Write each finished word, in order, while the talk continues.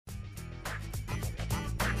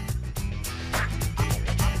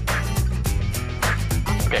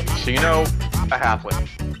So you know a halfling.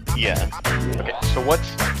 Yeah. Okay, so what's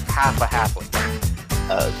half a halfling?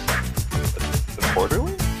 A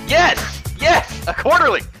quarterly? Yes! Yes! A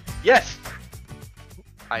quarterling! Yes!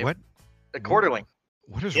 What? A quarterling.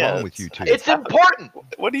 What is Yeah, wrong with you two? It's important!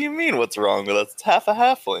 What do you mean what's wrong with us? It's half a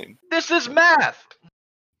halfling. This is math!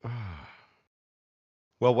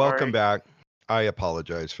 Well, welcome Sorry. back. I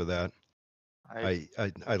apologize for that. I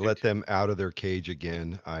let them out of their cage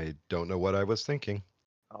again. I don't know what I was thinking.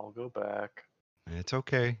 I'll go back. It's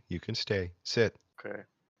okay. You can stay. Sit. Okay.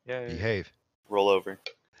 Yay. Behave. Roll over.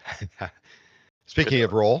 Speaking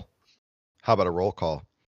of roll, how about a roll call?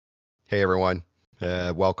 Hey, everyone.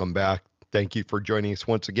 Welcome back. Thank you for joining us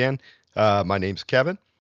once again. My name's Kevin.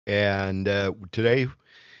 And today,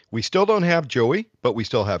 we still don't have Joey, but we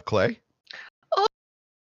still have Clay.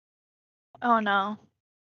 Oh no.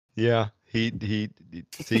 Yeah, he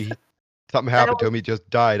see, something happened to him. He just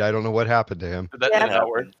died. I don't know what happened to him. Did that not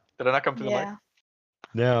work? Did it not come through the mic? Yeah.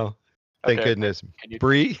 No, thank Okay, goodness. can you-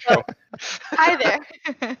 Bree, Hi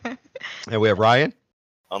there. and we have Ryan.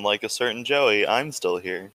 Unlike a certain Joey, I'm still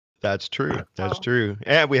here. That's true. That's Oh. true.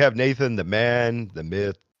 And we have Nathan, the man, the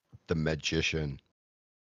myth, the magician.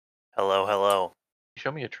 Hello, hello.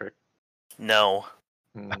 Show me a trick. No.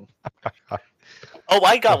 Hmm. Oh,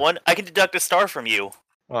 I got one. I can deduct a star from you.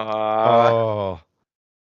 Oh,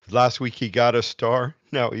 last week he got a star.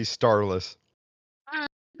 Now he's starless.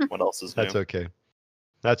 What else is That's new? okay.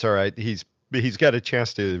 That's all right. He's got a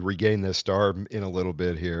chance to regain this star in a little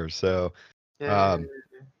bit here. So,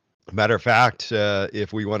 matter of fact,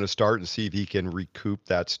 if we want to start and see if he can recoup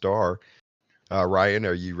that star, Ryan,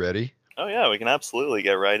 are you ready? Oh yeah, we can absolutely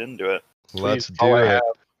get right into it. Let's Please, all do I it. have.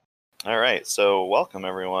 All right, so welcome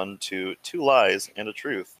everyone to Two Lies and a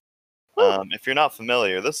Truth. If you're not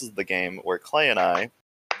familiar, this is the game where Clay and I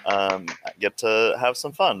get to have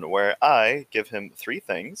some fun, where I give him 3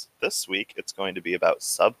 things. This week, it's going to be about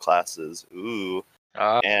subclasses. Ooh.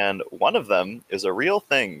 And one of them is a real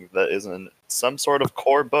thing that is in some sort of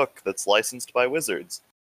core book that's licensed by Wizards.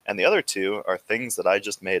 And the other 2 are things that I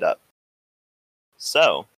just made up.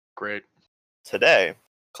 So, Great. today,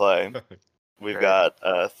 Clay, we've Great.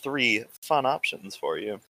 got 3 fun options for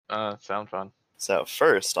you. Sound fun. So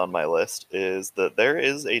first on my list is that there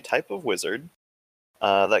is a type of wizard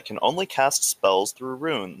that can only cast spells through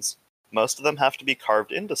runes. Most of them have to be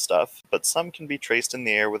carved into stuff, but some can be traced in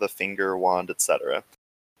the air with a finger, wand, etc.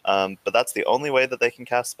 But that's the only way that they can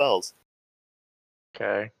cast spells.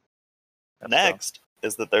 Okay. Next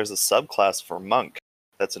is that there's a subclass for monk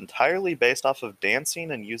that's entirely based off of dancing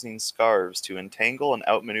and using scarves to entangle and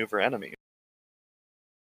outmaneuver enemies.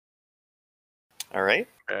 Alright?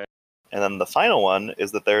 Okay. And then the final one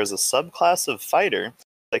is that there is a subclass of fighter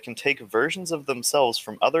that can take versions of themselves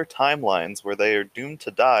from other timelines where they are doomed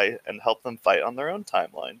to die and help them fight on their own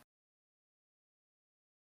timeline.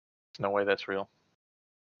 There's no way that's real.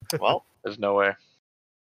 Well, There's no way.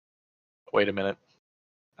 Wait a minute.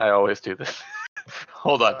 I always do this.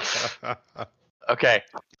 Hold on. Okay.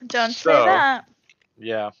 Don't So- say that.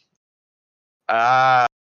 Yeah.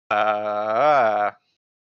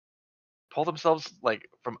 Pull themselves like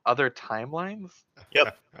from other timelines?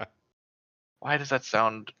 Yep. Why does that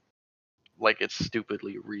sound like it's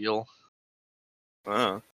stupidly real?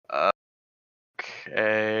 Okay.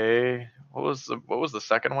 What was the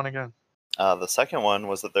second one again? The second one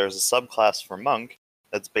was that there's a subclass for monk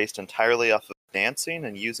that's based entirely off of dancing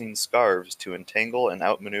and using scarves to entangle and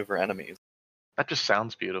outmaneuver enemies. That just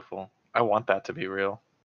sounds beautiful. I want that to be real.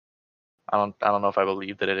 I don't know if I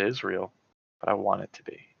believe that it is real, but I want it to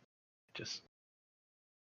be.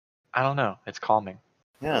 I don't know. It's calming.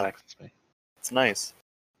 It Yeah, relaxes me. it's nice.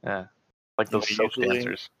 Yeah. Like those Yeah, soap usually-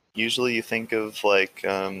 dancers. Usually you think of like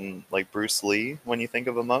Bruce Lee when you think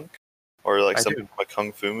of a monk, or like I some do. a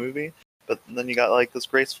kung fu movie. But then you got like this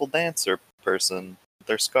graceful dancer person with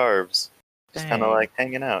their scarves, just kind of Dang. like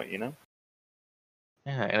hanging out, you know?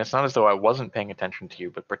 Yeah, and it's not as though I wasn't paying attention to you,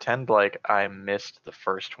 but pretend like I missed the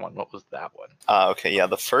first one. What was that one? Okay, yeah,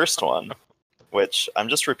 the first one, which I'm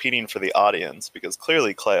just repeating for the audience because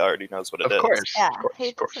clearly Clay already knows what it is. Of course. Yeah, Of course. he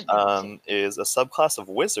Of course. doesn't. Is a subclass of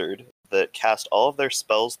wizard that cast all of their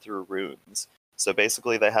spells through runes. So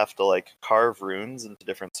basically, they have to like carve runes into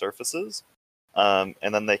different surfaces, and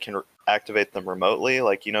then they can activate them remotely.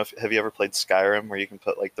 Like have you ever played Skyrim, where you can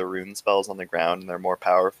put like the rune spells on the ground and they're more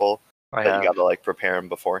powerful, I but have. you got to like prepare them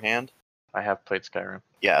beforehand? I have played Skyrim.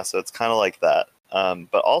 Yeah, so it's kind of like that.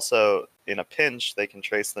 But also, in a pinch, they can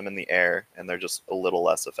trace them in the air, and they're just a little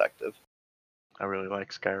less effective. I really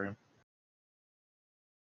like Skyrim.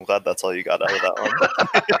 I'm glad that's all you got out of that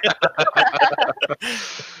one.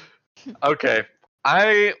 Okay,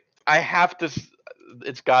 I have to.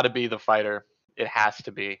 it's got to be the fighter. It has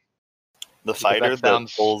to be. The Because fighter that that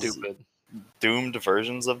sounds pulls stupid. doomed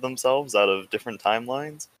versions of themselves out of different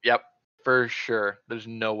timelines. Yep, for sure. There's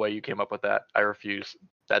no way you came up with that. I refuse.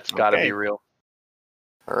 That's got to Okay. be real.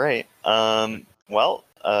 All right. Well,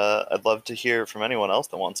 I'd love to hear from anyone else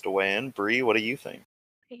that wants to weigh in. Bree, what do you think?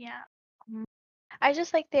 Yeah. I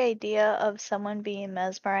just like the idea of someone being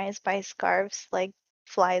mesmerized by scarves like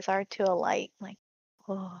flies are to a light. Like,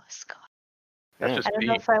 oh, scarf. That's Yeah. just I don't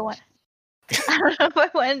know me. if I want. I don't know if I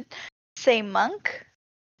want to say monk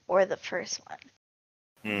or the first one.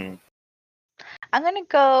 Hmm. I'm gonna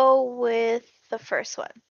go with the first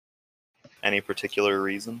one. Any particular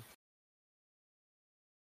reason?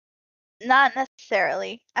 Not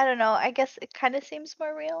necessarily. I don't know. I guess it kind of seems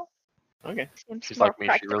more real. Okay. Seems She's more like me.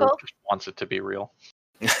 She really practical. just wants it to be real.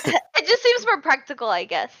 It just seems more practical, I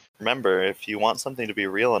guess. Remember, if you want something to be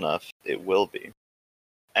real enough, it will be.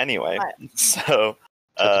 Anyway, Right. so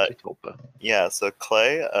Totally. yeah, so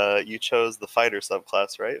Clay, you chose the fighter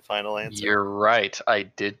subclass, right? Final answer. You're right. I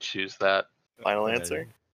did choose that. Final answer.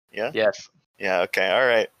 Yeah. Yes. Yeah. Okay. All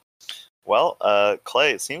right. Well,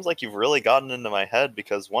 Clay, it seems like you've really gotten into my head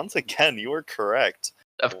because once again you were correct.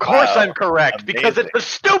 Of course Wow, I'm correct because it's amazing. the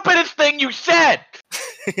stupidest thing you said.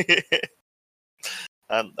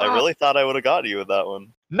 I really thought I would have got you with that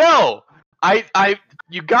one. No,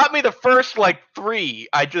 you got me the first like 3.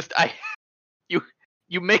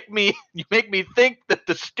 You make me think that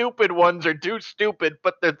the stupid ones are too stupid,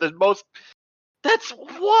 but they're the most. That's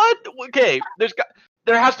what. Okay,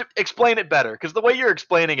 there has to explain it better because the way you're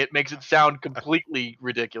explaining it makes it sound completely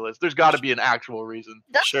ridiculous. There's got to be an actual reason.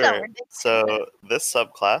 That's Sure. so ridiculous. So this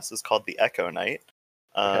subclass is called the Echo Knight.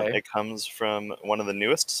 Okay. It comes from one of the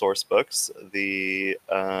newest source books, the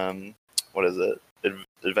what is it?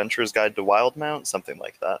 Adventurer's Guide to Wildmount, something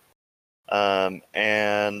like that.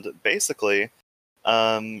 And basically,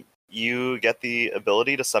 you get the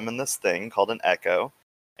ability to summon this thing called an Echo.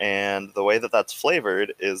 And the way that that's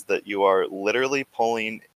flavored is that you are literally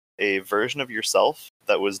pulling a version of yourself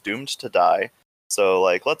that was doomed to die. So,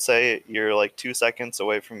 like, let's say you're like 2 seconds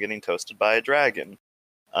away from getting toasted by a dragon.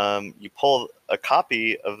 You pull a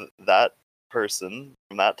copy of that person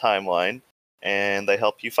from that timeline, and they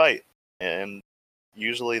help you fight. And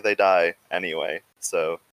usually they die anyway.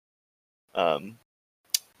 So,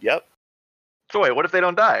 yep, So wait, what if they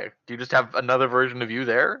don't die? Do you just have another version of you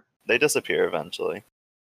there? they disappear eventually.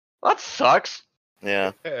 That sucks.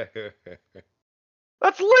 Yeah.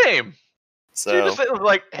 That's lame. So you So, just say,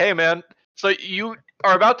 like, hey man, so you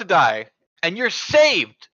are about to die, and you're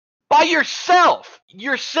saved by yourself.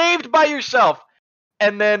 You're saved by yourself,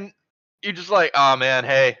 and then you're just like, oh man,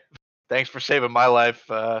 hey, thanks for saving my life.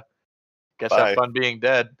 Guess Bye. have fun being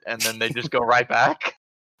dead, and then they just go right back.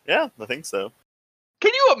 yeah, I think so.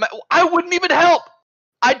 Can you imagine? I wouldn't even help.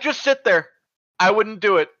 I'd just sit there. I wouldn't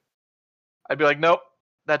do it. I'd be like, nope,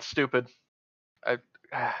 that's stupid.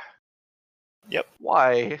 Yep.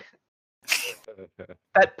 Why?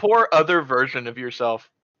 That poor other version of yourself.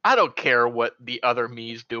 I don't care what the other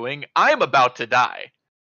me's doing. I'm about to die.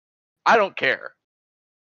 I don't care.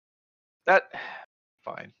 That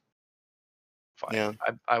fine. Fine. Yeah.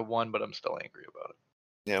 I won, but I'm still angry about it.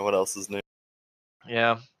 Yeah, what else is new?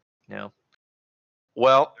 Yeah. Yeah.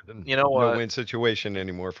 Well, you know No what? win situation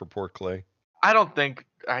anymore for poor Clay. I don't think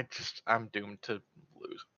I'm doomed to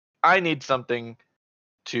lose. I need something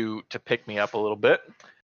to pick me up a little bit.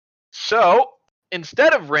 So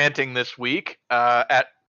instead of ranting this week, at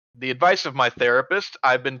the advice of my therapist,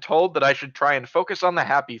 I've been told that I should try and focus on the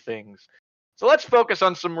happy things. So let's focus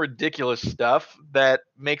on some ridiculous stuff that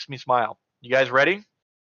makes me smile. You guys ready?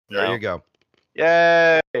 There No. you go.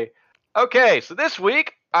 Yay! Okay, so this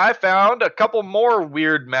week I found a couple more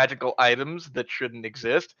weird magical items that shouldn't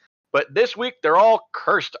exist, but this week they're all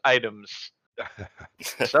cursed items.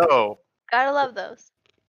 So, Gotta love those.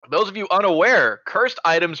 those of you unaware, cursed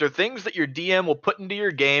items are things that your DM will put into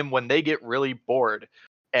your game when they get really bored,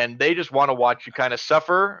 and they just want to watch you kind of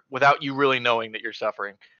suffer without you really knowing that you're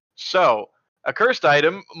suffering. So, a cursed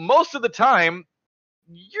item, most of the time,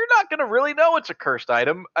 you're not going to really know it's a cursed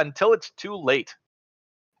item until it's too late.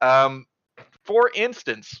 For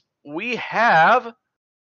instance, we have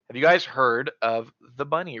you guys heard of the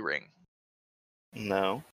bunny ring?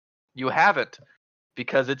 No. You haven't,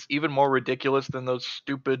 because it's even more ridiculous than those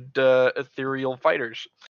stupid ethereal fighters.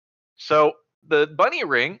 So the bunny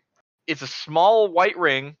ring is a small white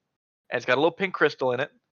ring, and it's got a little pink crystal in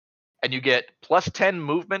it, and you get plus 10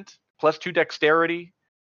 movement, plus 2 dexterity,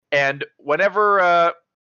 and whenever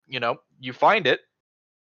you find it,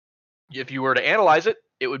 if you were to analyze it,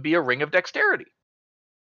 it would be a ring of dexterity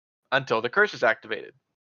until the curse is activated.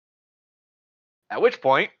 At which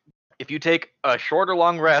point, if you take a short or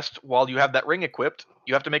long rest while you have that ring equipped,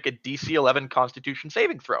 you have to make a DC 11 Constitution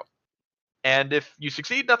saving throw. And if you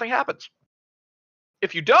succeed, nothing happens.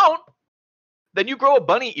 If you don't, then you grow a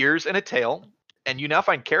bunny ears and a tail, and you now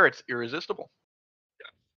find carrots irresistible.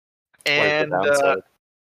 Where's And the downside?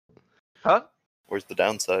 huh? Where's the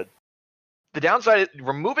downside? The downside is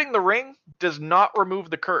removing the ring does not remove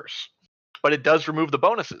the curse, but it does remove the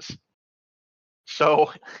bonuses.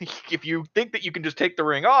 So if you think that you can just take the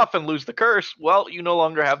ring off and lose the curse, well, you no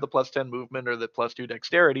longer have the +10 movement or the +2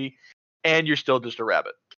 dexterity, and you're still just a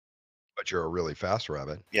rabbit. But you're a really fast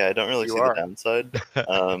rabbit. Yeah, I don't really You see are. the downside.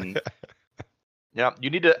 Yeah, you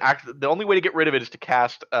need to act. The only way to get rid of it is to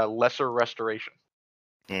cast a lesser restoration.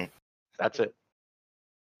 Hmm. That's it.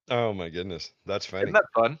 Oh my goodness, that's funny. Isn't that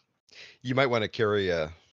fun? You might want to carry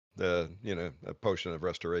a potion of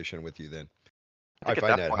restoration with you then. I think at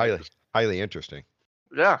find that that point it's highly interesting.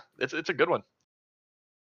 Yeah, it's a good one.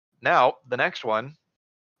 Now the next one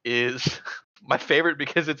is my favorite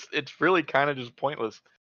because it's really kind of just pointless.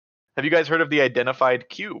 Have you guys heard of the identified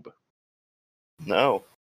cube? No.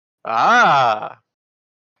 Ah,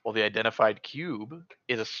 well, the identified cube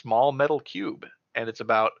is a small metal cube, and it's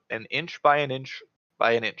about an inch by an inch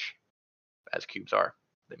by an inch, as cubes are.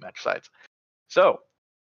 They match sides. So,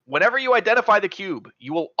 whenever you identify the cube,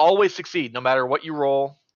 you will always succeed, no matter what you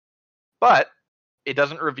roll. But it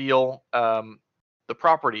doesn't reveal the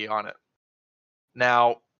property on it.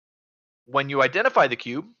 Now, when you identify the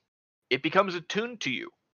cube, it becomes attuned to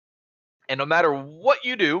you. And no matter what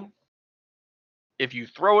you do, if you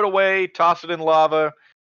throw it away, toss it in lava,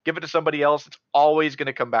 give it to somebody else, it's always going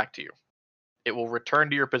to come back to you. It will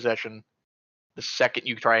return to your possession the second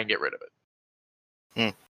you try and get rid of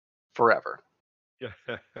it. Forever.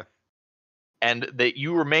 And that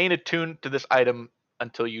you remain attuned to this item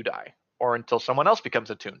until you die, or until someone else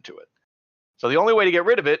becomes attuned to it. So the only way to get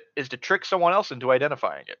rid of it is to trick someone else into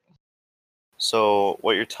identifying it. So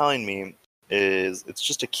what you're telling me is it's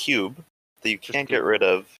just a cube that you can't get rid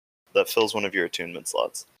of that fills one of your attunement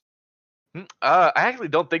slots. I actually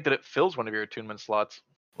don't think that it fills one of your attunement slots.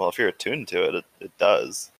 Well, if you're attuned to it, it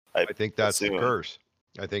does. I think that's the assume. curse.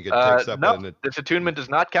 I think it takes up no, an this attunement does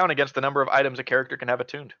not count against the number of items a character can have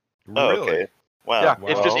attuned. Oh, really. okay. Wow. Yeah,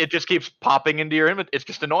 Well, it just keeps popping into your inventory. It's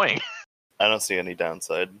just annoying. I don't see any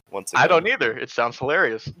downside. Once again, I don't either. It sounds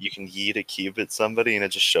hilarious. You can yeet a cube at somebody and it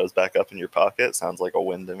just shows back up in your pocket. Sounds like a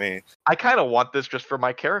win to me. I kind of want this just for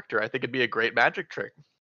my character. I think it'd be a great magic trick.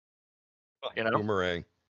 You know? Boomerang.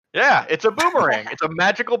 Yeah, it's a boomerang. It's a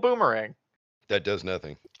magical boomerang. That does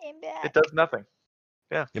nothing. Came back. It does nothing.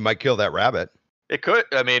 It might kill that rabbit. It could.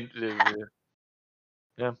 I mean,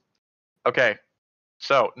 yeah. Okay.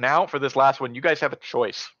 So now for this last one, you guys have a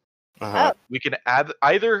choice. Uh-huh. We can add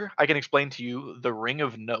either. I can explain to you the Ring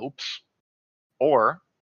of Nopes, or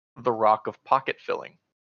the Rock of Pocket Filling.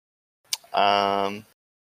 I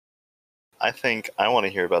think I want to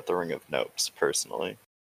hear about the Ring of Nopes personally.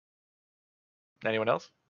 Anyone else?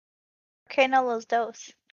 Okay, no los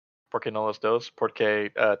dos. Porque no los dos. Porque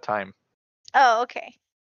time. Oh, okay.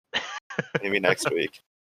 Maybe next week.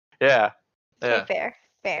 Yeah. Okay, Yeah.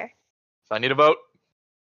 fair. So I need a vote.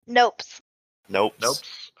 Nopes. Nope.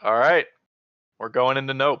 Nopes. All right. We're going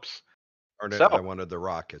into Nopes. Or no, So- I wanted the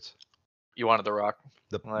rockets. You wanted the rock.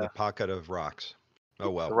 The Yeah. pocket of rocks. Oh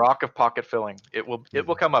The well. Rock of Pocket Filling. It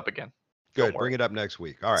will come up again. Good. don't worry. Bring it up next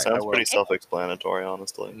week. All right. Sounds I will. pretty self-explanatory,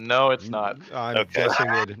 honestly. No, it's not. I'm Okay. guessing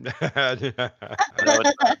it. No,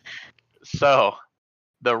 it's not. So,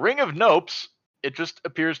 the Ring of Nopes, it just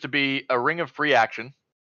appears to be a ring of free action.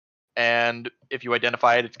 And if you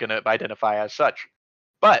identify it, it's going to identify as such.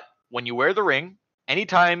 But when you wear the ring,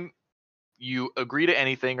 anytime you agree to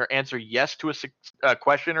anything or answer yes to a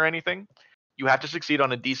question or anything, you have to succeed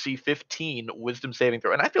on a DC 15 Wisdom saving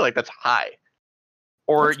throw. And I feel like that's high.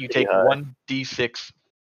 Or That's you pretty take high. 1d6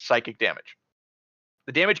 psychic damage.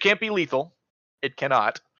 The damage can't be lethal. It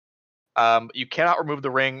cannot. You cannot remove the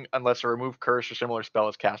ring unless a remove curse or similar spell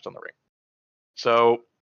is cast on the ring. So,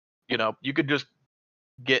 you could just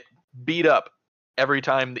get beat up every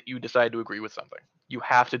time that you decide to agree with something. You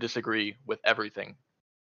have to disagree with everything.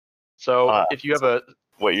 So if you have a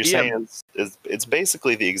What you're DM. saying is it's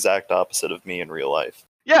basically the exact opposite of me in real life.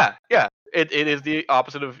 yeah, it is the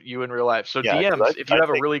opposite of you in real life. So Yeah, 'cause DMs, I- if you I have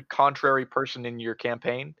a think- really contrary person in your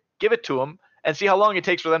campaign, give it to them and see how long it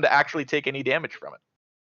takes for them to actually take any damage from it.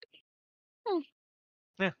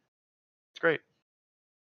 Yeah, it's great.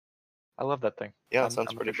 I love that thing. Yeah, I'm- it sounds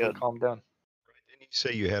I'm pretty officially good. calmed down. Didn't you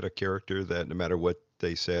say you had a character that no matter what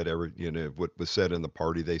they said, what was said in the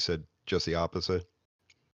party, they said just the opposite?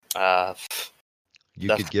 Uh, You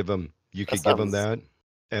That- could give them sounds- that,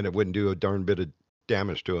 and it wouldn't do a darn bit of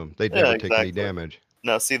damage to them. They'd Yeah, never take any exactly. damage.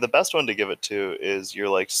 No, see, the best one to give it to is your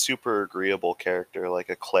like super agreeable character, like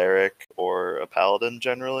a cleric or a paladin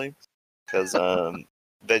generally, because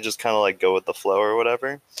they just kind of like go with the flow or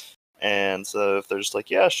whatever. And so if they're just like,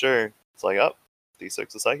 yeah, sure, it's like, oh,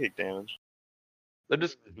 D6 of psychic damage. They're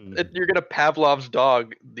just you're gonna Pavlov's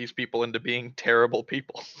dog these people into being terrible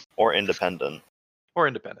people Or independent. or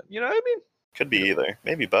independent. You know what I mean? Could be either.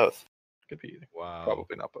 Maybe both. Could be either. Wow.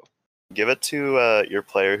 Probably not both. Give it to your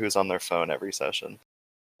player who's on their phone every session.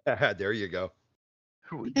 There you go.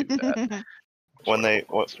 Who would do that? When Sort of they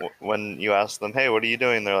monster. when you ask them, hey, what are you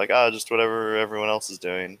doing? They're like, oh, just whatever everyone else is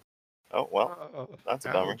doing. Oh well, that's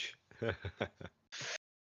a bummer. Ouch.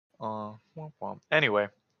 Womp womp. Anyway,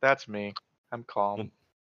 that's me. I'm calm. I'm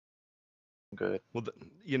good. Well,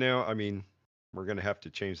 you know, I mean, we're gonna have to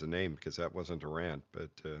change the name because that wasn't a rant, but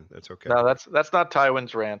that's okay. No, that's not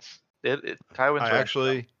Tywin's rants. Tywin's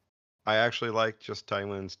rants. I actually like just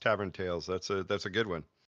Tywin's Tavern Tales. That's a good one.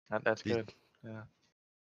 That's These- good.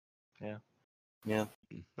 Yeah. Yeah.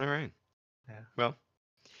 All right. Yeah. Well,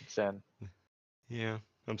 Zen. yeah.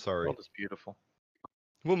 I'm sorry. World is beautiful.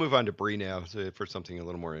 We'll move on to Bree now for something a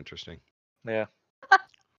little more interesting. Yeah.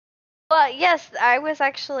 Well, yes, I was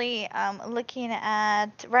actually looking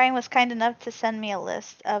at. Ryan was kind enough to send me a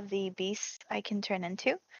list of the beasts I can turn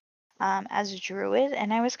into as a druid,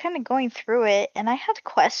 and I was kind of going through it, and I had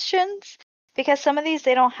questions because some of these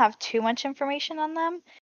they don't have too much information on them,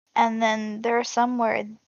 and then there are some where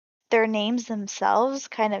their names themselves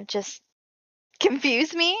kind of just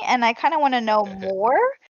confuse me, and I kind of want to know more.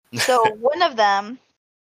 So one of them,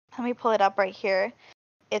 let me pull it up right here.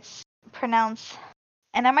 It's pronounced,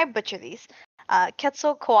 and I might butcher these,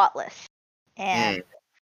 Quetzalcoatlus. And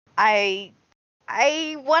I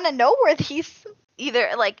want to know where these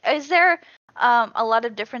either like is there a lot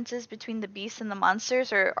of differences between the beasts and the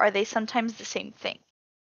monsters, or are they sometimes the same thing?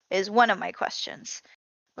 Is one of my questions.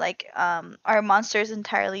 Like, are monsters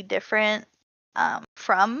entirely different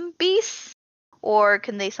from beasts, or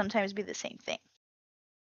can they sometimes be the same thing?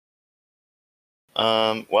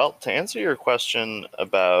 Well, to answer your question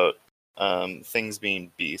about things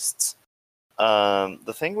being beasts,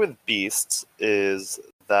 the thing with beasts is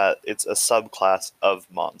that it's a subclass of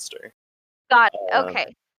monster. Got it.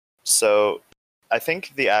 Okay. So I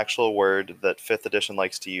think the actual word that 5th edition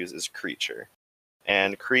likes to use is creature.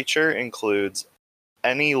 And creature includes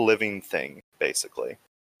any living thing, basically.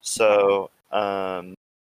 So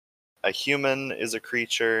a human is a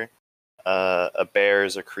creature, a bear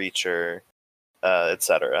is a creature,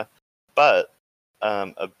 etc. But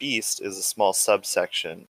a beast is a small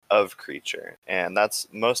subsection of creature, and that's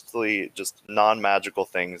mostly just non-magical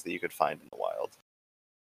things that you could find in the wild.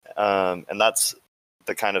 And that's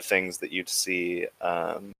the kind of things that you'd see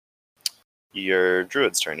your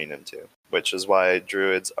druids turning into, which is why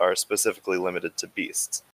druids are specifically limited to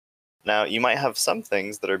beasts. Now, you might have some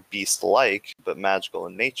things that are beast-like, but magical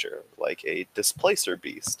in nature, like a displacer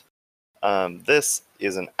beast. This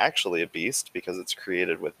isn't actually a beast because it's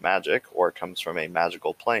created with magic or comes from a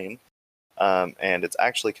magical plane, and it's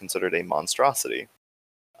actually considered a monstrosity.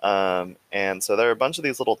 And so there are a bunch of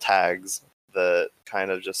these little tags that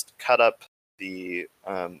kind of just cut up the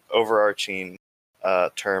overarching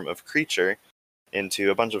term of creature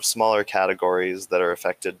into a bunch of smaller categories that are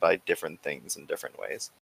affected by different things in different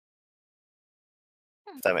ways.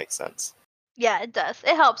 If that makes sense. Yeah, it does.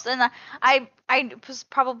 It helps. And I was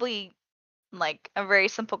probably like a very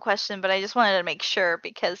simple question, but I just wanted to make sure,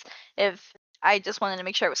 because if I just wanted to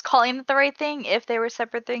make sure I was calling it the right thing if they were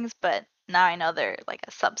separate things, but now I know they're like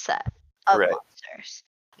a subset of Right. monsters.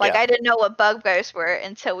 Like, Yeah. I didn't know what bugbears were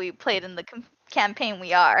until we played in the campaign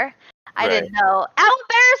we are. I Right. didn't know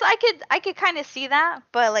owlbears. I could kind of see that,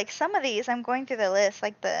 but like some of these, I'm going through the list,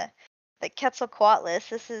 like the Quetzalcoatlus.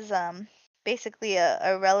 This is basically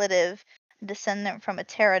a relative descendant from a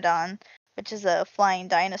pterodon, which is a flying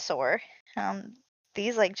dinosaur.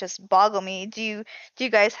 These like just boggle me. Do you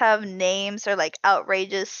guys have names or like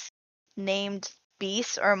outrageous named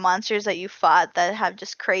beasts or monsters that you fought that have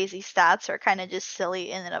just crazy stats or kind of just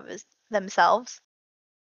silly in and of themselves?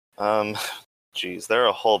 Geez, there are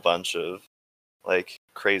a whole bunch of like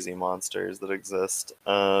crazy monsters that exist.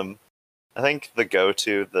 I think the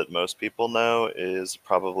go-to that most people know is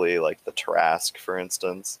probably like the Tarrasque, for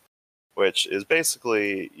instance, which is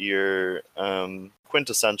basically your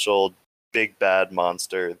quintessential big bad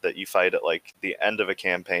monster that you fight at like the end of a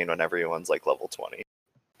campaign when everyone's like level 20.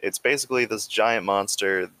 It's basically this giant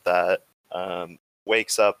monster that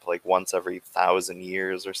wakes up like once every 1,000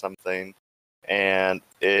 years or something, and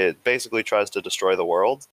it basically tries to destroy the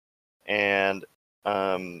world. And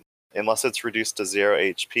unless it's reduced to 0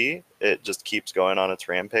 HP, it just keeps going on its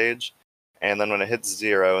rampage. And then when it hits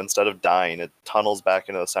 0, instead of dying, it tunnels back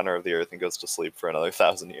into the center of the earth and goes to sleep for another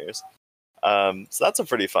 1,000 years. So that's a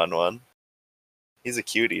pretty fun one. He's a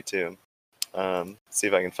cutie too. See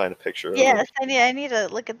if I can find a picture of him. Yes, I need to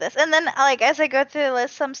look at this. And then, like, as I go through the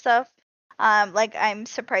list, some stuff, like, I'm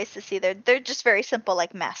surprised to see they're just very simple,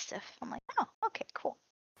 like Mastiff. I'm like, oh, okay, cool.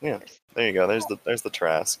 Yeah, there you go. There's the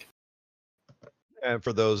Trask. And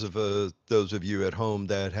for those of you at home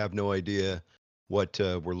that have no idea what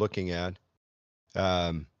we're looking at,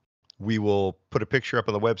 we will put a picture up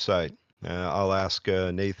on the website. I'll ask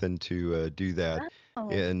Nathan to do that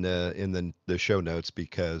in the show notes,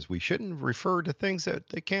 because we shouldn't refer to things that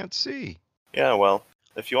they can't see. Yeah, well,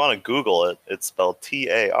 if you want to Google it, it's spelled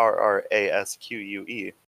TARRASQUE.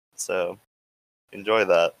 So enjoy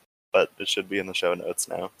that, but it should be in the show notes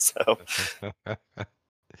now. So.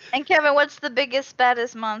 And Kevin, what's the biggest,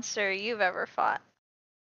 baddest monster you've ever fought?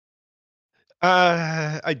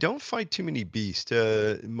 I don't fight too many beasts.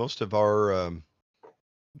 Most of our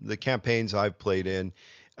the campaigns I've played in,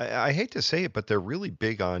 I hate to say it, but they're really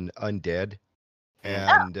big on undead,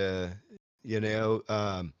 and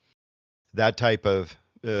that type of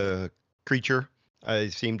creature.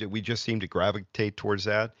 We just seem to gravitate towards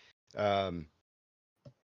that.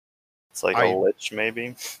 It's like a lich,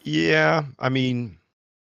 maybe. Yeah, I mean,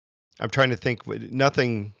 I'm trying to think.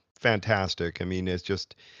 Nothing fantastic. I mean, it's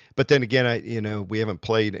just. But then again, we haven't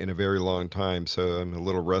played in a very long time, so I'm a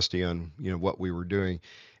little rusty on what we were doing,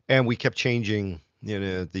 and we kept changing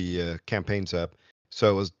the campaigns up.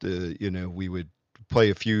 So it was we would play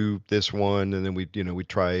a few this one, and then we'd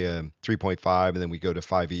try 3.5, and then we go to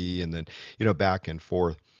 5e, and then back and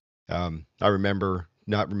forth. I remember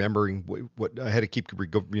not remembering what I had to keep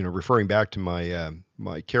referring back to my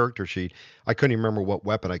my character sheet. I couldn't even remember what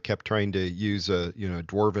weapon. I kept trying to use a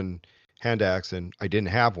dwarven hand axe, and I didn't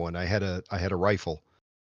have one. I had a rifle,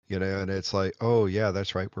 and it's like, oh yeah,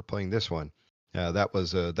 that's right, we're playing this one.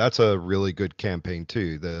 That's a really good campaign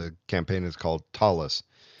too. The campaign is called Talus.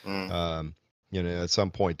 At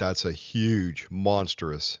some point, that's a huge,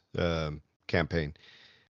 monstrous campaign.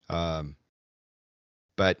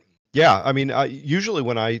 But yeah, I mean, usually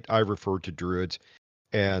when I refer to druids,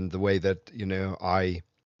 and the way that I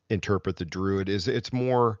interpret the druid is it's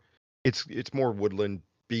more woodland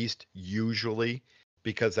beast usually,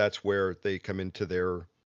 because that's where they come into their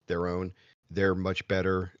own. They're much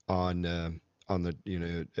better on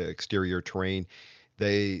the exterior terrain.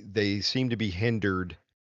 They seem to be hindered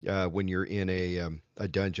when you're in a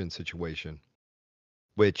dungeon situation,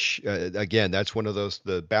 which again, that's one of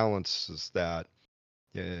the balances that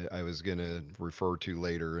I was gonna refer to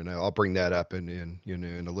later, and I'll bring that up in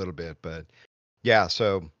a little bit. But yeah,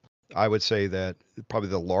 so I would say that probably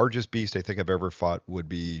the largest beast I think I've ever fought would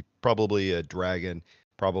be probably a dragon.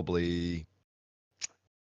 Probably,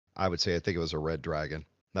 I would say I think it was a red dragon.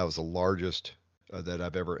 That was the largest that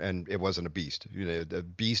I've ever, and it wasn't a beast. The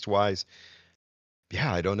beast wise,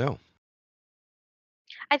 yeah, I don't know.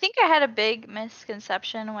 I think I had a big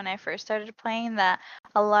misconception when I first started playing that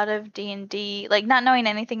a lot of D&D, like not knowing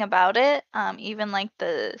anything about it, even like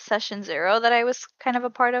the session 0 that I was kind of a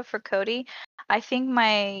part of for Cody, I think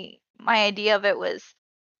my idea of it was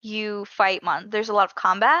you fight there's a lot of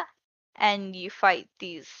combat, and you fight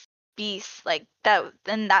these beasts like that,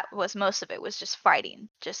 and that was most of it, was just fighting,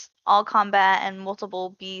 just all combat and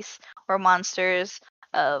multiple beasts or monsters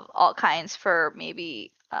of all kinds for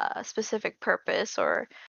maybe a specific purpose, or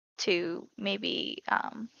to maybe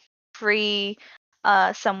free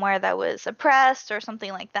somewhere that was oppressed or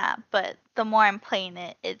something like that. But the more I'm playing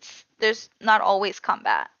it, there's not always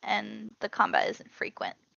combat, and the combat isn't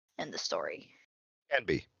frequent in the story. Can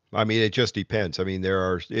be. I mean, it just depends. I mean,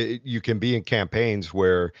 you can be in campaigns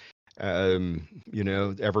where every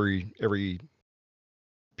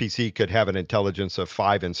PC could have an intelligence of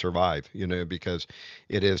 5 and survive, because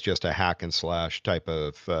it is just a hack and slash type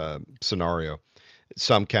of scenario.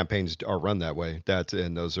 Some campaigns are run that way. I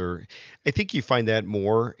think you find that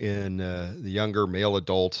more in the younger male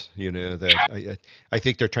adults, that I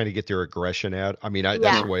think they're trying to get their aggression out. I mean,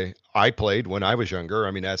 that's the way I played when I was younger.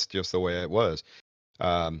 I mean, that's just the way it was.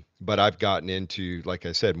 But I've gotten into, like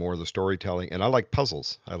I said, more of the storytelling, and I like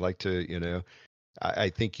puzzles. I like to, I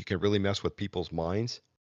think you can really mess with people's minds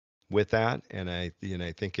with that, and I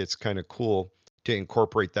think it's kind of cool to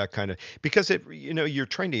incorporate that kind of, because you're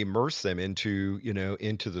trying to immerse them into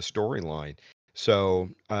the storyline. So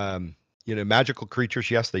magical creatures,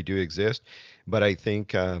 yes, they do exist, but I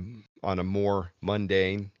think on a more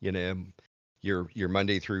mundane, your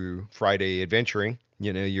Monday through Friday adventuring,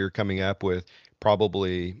 you're coming up with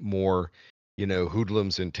probably more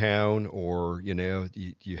hoodlums in town, or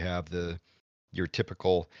you have your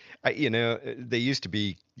typical, they used to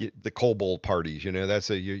be the kobold parties. That's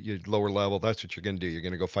your lower level. That's what you're going to do. You're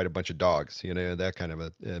going to go fight a bunch of dogs. That kind of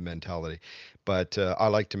a mentality. But I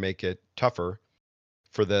like to make it tougher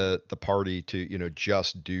for the party to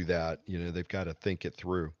just do that. They've got to think it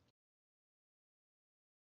through.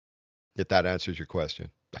 If that answers your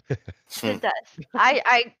question. It does.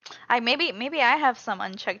 I maybe I have some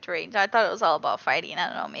unchecked rage. I thought it was all about fighting. I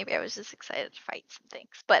don't know. Maybe I was just excited to fight some things,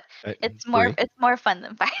 but it's Bree, more fun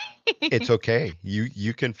than fighting. it's okay.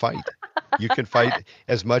 You can fight. You can fight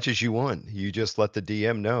as much as you want. You just let the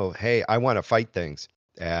DM know, hey, I want to fight things,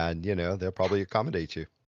 and they'll probably accommodate you.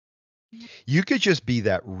 You could just be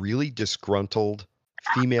that really disgruntled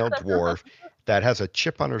female dwarf that has a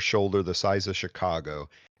chip on her shoulder the size of Chicago.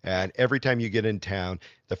 And every time you get in town,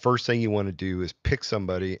 the first thing you want to do is pick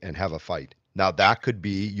somebody and have a fight. Now, that could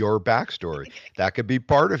be your backstory. That could be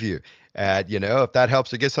part of you. And, if that helps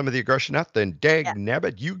to get some of the aggression out, then dag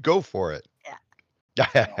nabbit, you go for it.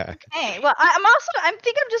 Yeah. Hey, well, I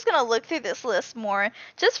think I'm just gonna look through this list more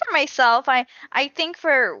just for myself. I think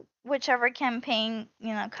for whichever campaign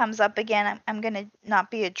comes up again, I'm gonna not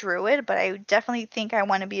be a druid, but I definitely think I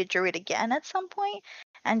want to be a druid again at some point,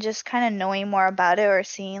 and just kind of knowing more about it or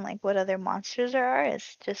seeing like what other monsters there are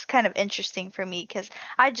is just kind of interesting for me, because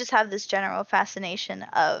I just have this general fascination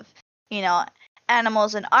of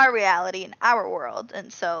animals in our reality, in our world,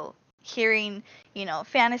 and so hearing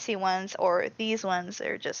fantasy ones or these ones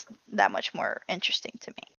are just that much more interesting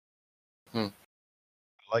to me.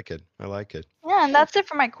 I like it. Yeah, and that's it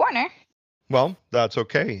for my corner. Well, that's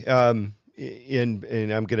okay. And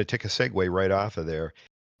I'm going to take a segue right off of there.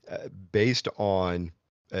 Based on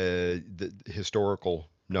the historical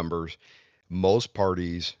numbers, most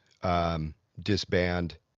parties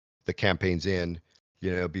disband the campaign's end,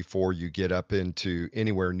 before you get up into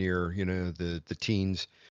anywhere near, the teens,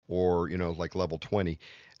 or like level 20.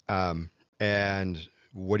 And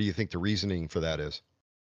what do you think the reasoning for that is?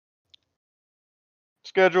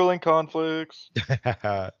 Scheduling conflicts.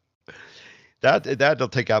 That'll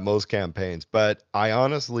take out most campaigns, but I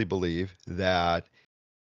honestly believe that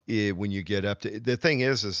when you get up to, the thing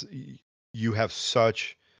is you have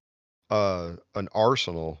such an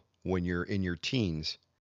arsenal when you're in your teens.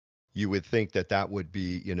 You would think that would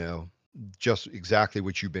be just exactly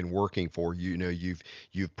what you've been working for.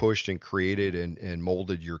 You've pushed and created and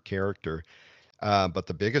molded your character. But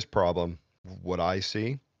the biggest problem, what I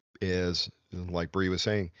see, is, like Bree was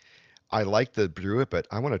saying, I like the druid, but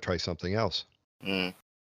I want to try something else. Mm.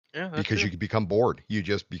 Yeah, that's Because true. you could become bored. You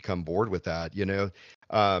just become bored with that.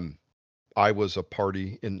 I was a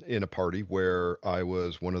party in a party where I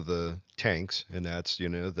was one of the tanks, and that's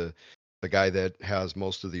the guy that has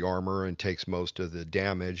most of the armor and takes most of the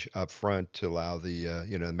damage up front to allow the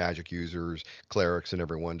magic users, clerics, and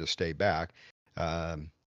everyone to stay back.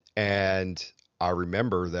 And I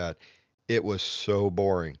remember that it was so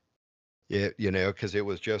boring. Because it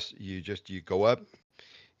was just you go up,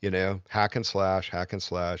 hack and slash, hack and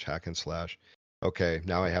slash, hack and slash. Okay,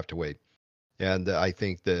 now I have to wait. And I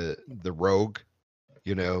think the rogue,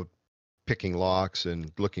 picking locks and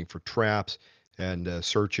looking for traps and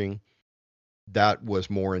searching, that was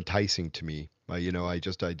more enticing to me. I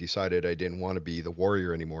decided I didn't want to be the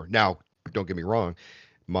warrior anymore. Now, don't get me wrong,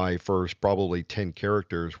 my first probably 10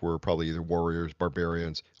 characters were probably either warriors,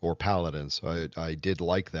 barbarians, or paladins. I did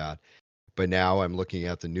like that. But now I'm looking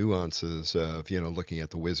at the nuances of, looking at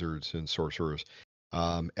the wizards and sorcerers.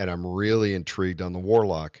 And I'm really intrigued on the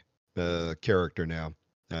warlock character now.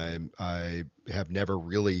 I have never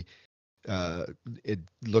really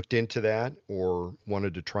looked into that or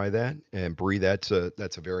wanted to try that. And Bree, that's a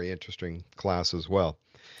very interesting class as well.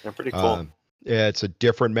 They're pretty cool. It's a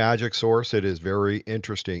different magic source. It is very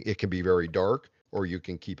interesting. It can be very dark, or you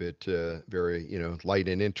can keep it very light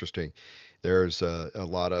and interesting. There's a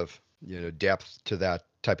lot of depth to that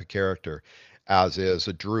type of character, as is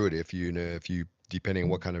a druid. If you depending on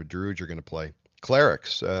what kind of druid you're going to play.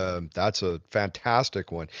 Clerics, that's a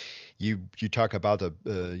fantastic one. You talk about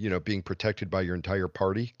the being protected by your entire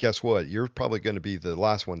party. Guess what? You're probably going to be the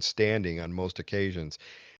last one standing on most occasions,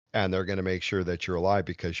 and they're going to make sure that you're alive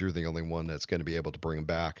because you're the only one that's going to be able to bring them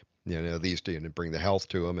back. At least bring the health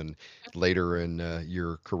to them, and later in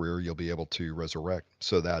your career you'll be able to resurrect.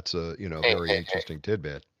 So that's a very interesting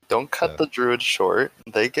tidbit. Don't cut the druid short.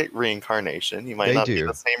 They get reincarnation. You might They not do. be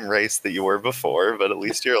the same race that you were before, but at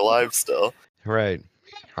least you're alive still. Right.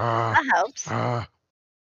 That helps.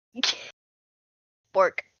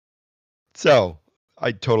 Bork. So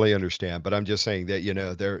I totally understand, but I'm just saying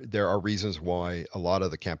that there are reasons why a lot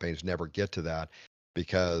of the campaigns never get to that.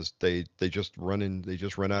 because they just run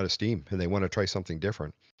out of steam and they want to try something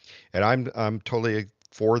different. And I'm totally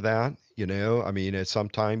for that. I mean, at some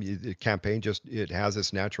time the campaign it has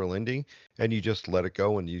its natural ending, and you just let it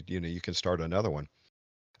go, and you can start another one.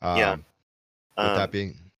 Yeah. With that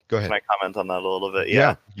being, go ahead. Can I comment on that a little bit?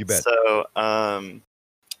 Yeah, you bet. So,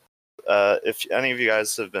 if any of you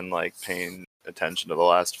guys have been like paying attention to the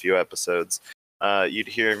last few episodes, you'd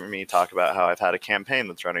hear me talk about how I've had a campaign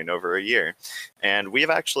that's running over a year, and we've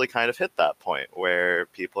actually kind of hit that point where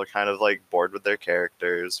people are kind of like bored with their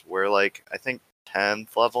characters. We're like, I think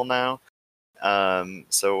 10th level now,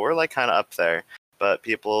 so we're like kind of up there, but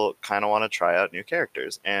people kind of want to try out new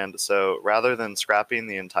characters. And so rather than scrapping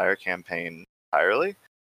the entire campaign entirely,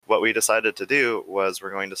 what we decided to do was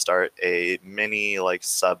we're going to start a mini like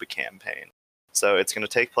sub campaign. So it's going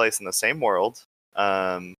to take place in the same world,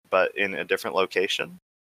 but in a different location,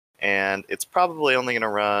 and it's probably only going to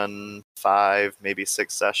run 5, maybe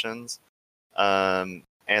 6 sessions. And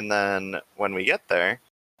then when we get there,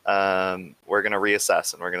 we're going to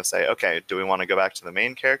reassess, and we're going to say, okay, do we want to go back to the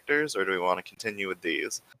main characters, or do we want to continue with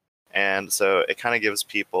these? And so it kind of gives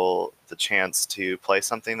people the chance to play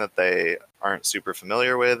something that they aren't super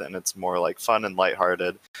familiar with, and it's more like fun and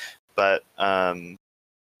lighthearted, but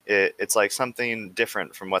it's like something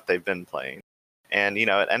different from what they've been playing. And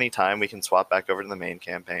at any time we can swap back over to the main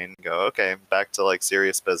campaign and go, okay, back to like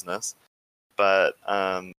serious business. But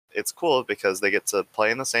it's cool because they get to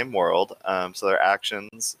play in the same world, so their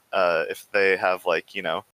actions, if they have like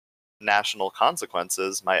national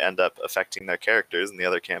consequences, might end up affecting their characters in the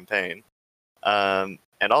other campaign. And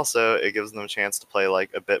also it gives them a chance to play like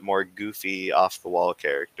a bit more goofy, off the wall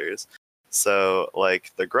characters. So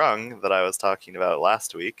like the Grung that I was talking about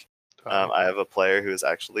last week, I have a player who is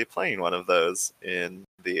actually playing one of those in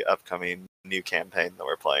the upcoming new campaign that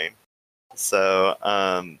we're playing. So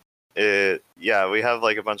we have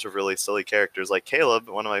like a bunch of really silly characters. Like Caleb,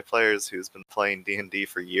 one of my players who's been playing D&D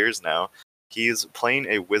for years now, he's playing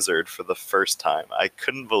a wizard for the first time. I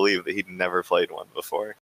couldn't believe that he'd never played one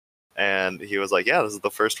before. And he was like, yeah, this is the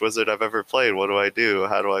first wizard I've ever played. What do I do?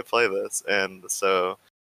 How do I play this? And so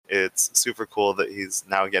it's super cool that he's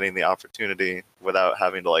now getting the opportunity without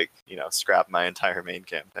having to scrap my entire main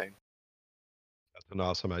campaign. That's an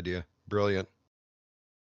awesome idea. Brilliant.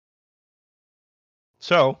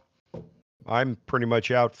 So I'm pretty much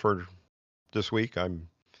out for this week. I'm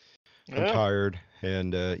tired,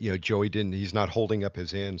 and Joey he's not holding up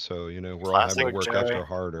his end, so we're all having to work extra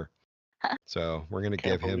harder. So we're going to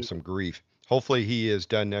give him some grief. Hopefully he is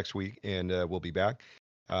done next week, and we'll be back.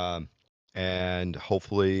 And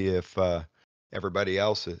hopefully if everybody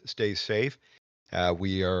else stays safe,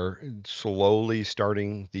 we are slowly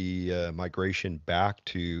starting the migration back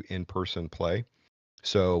to in-person play.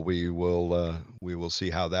 So we will see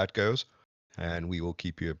how that goes, and we will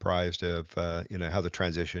keep you apprised of how the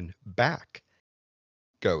transition back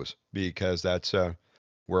goes, because that's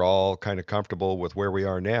we're all kind of comfortable with where we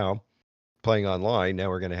are now playing online. Now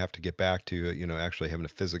we're going to have to get back to actually having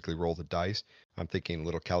to physically roll the dice. I'm thinking a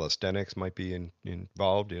little calisthenics might be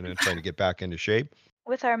involved, trying to get back into shape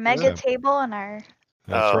with our mega table and our.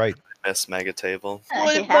 That's right. I miss mega table.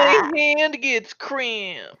 What if my hand gets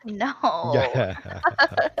cramped? No.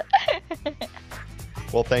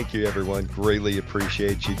 Well, thank you, everyone. Greatly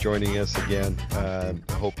appreciate you joining us again. I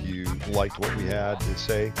hope you liked what we had to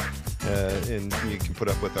say, and you can put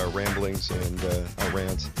up with our ramblings and our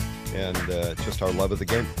rants and just our love of the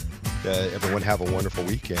game. Everyone have a wonderful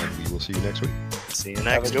weekend. We will see you next week. See you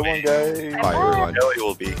next week. Have a good one, guys. Bye, everyone. Joey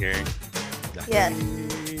will be here.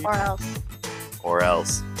 Yes. Or else. Or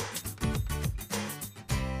else.